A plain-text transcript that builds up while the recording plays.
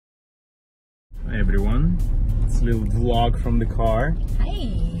everyone. It's a little vlog from the car.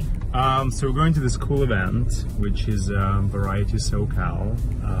 Hi. So we're going to this cool event, which is Variety SoCal.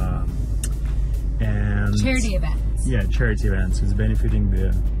 And Charity event. Yeah, charity event. So it's benefiting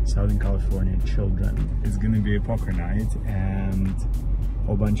the Southern California children. It's gonna be a poker night and a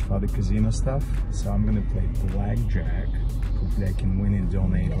whole bunch of other casino stuff. So I'm gonna play blackjack. Hopefully I can win and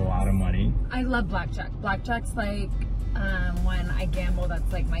donate a lot of money. I love blackjack. Blackjack's like when I gamble,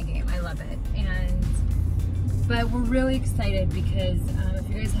 that's like my game. I love it. But we're really excited because if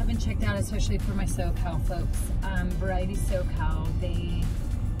you guys haven't checked out, especially for my SoCal folks, Variety SoCal, they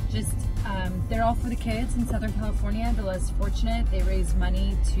just they're all for the kids in Southern California, the less fortunate. They raise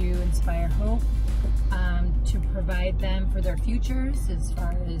money to inspire hope, to provide them for their futures as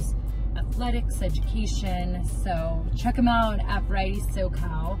far as athletics, education. So check them out at Variety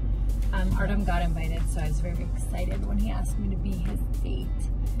SoCal. Artem got invited, so I was very excited when he asked me to be his date.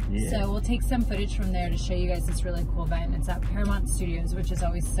 Yeah. So we'll take some footage from there to show you guys this really cool event. It's at Paramount Studios, which is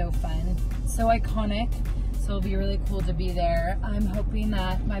always so fun, so iconic. So it'll be really cool to be there. I'm hoping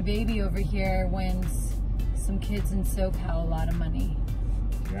that my baby over here wins some kids in SoCal a lot of money.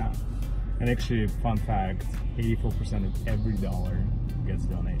 Yeah. And actually, fun fact, 84% of every dollar gets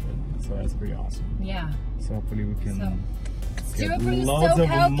donated. So that's pretty awesome. Yeah. So hopefully we can get loads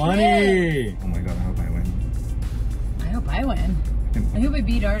of money. Oh my God, I hope I win. I hope I win. I hope we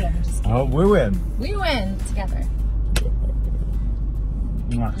beat Artem. Just kidding. Oh, we win. We win together.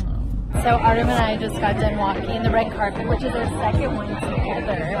 Mwah. So Artem and I just got done walking the red carpet, which is our second one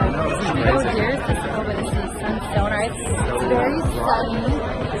together. Here's this over the sunstone. It's very sunny.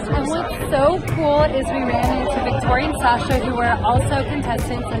 And what's so cool is we ran into Victoria and Sasha, who were also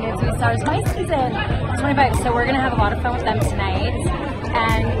contestants in Dancing with the Stars my season 25. So we're gonna have a lot of fun with them tonight.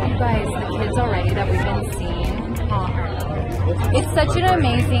 And you guys, the kids already that we've been seeing. It's such an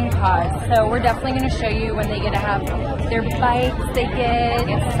amazing cause, so we're definitely going to show you when they get to have their bikes they get.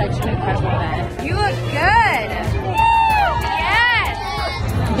 It's such an incredible event. You look good! Yes!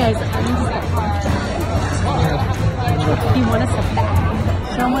 You guys, I need to get you want us a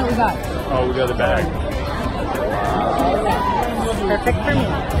bag? Show them what we got. Oh, we got a bag. Perfect for me.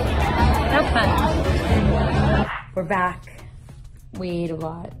 Have fun. We're back. We ate a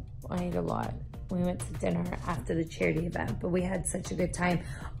lot. I ate a lot. We went to dinner after the charity event, but we had such a good time.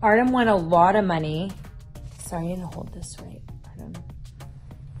 Artem won a lot of money. Sorry, I need to hold this right, Artem.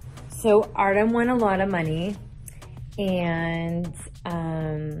 So Artem won a lot of money, and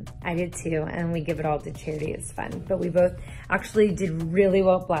I did too, and we give it all to charity. It's fun, but we both actually did really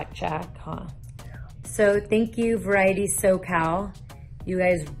well at blackjack, huh? So thank you, Variety SoCal. You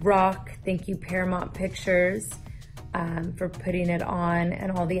guys rock. Thank you, Paramount Pictures. For putting it on,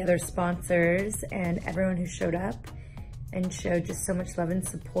 and all the other sponsors and everyone who showed up and showed just so much love and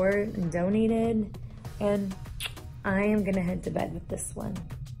support and donated. And I am gonna head to bed with this one.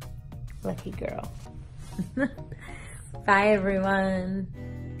 Lucky girl. Bye everyone.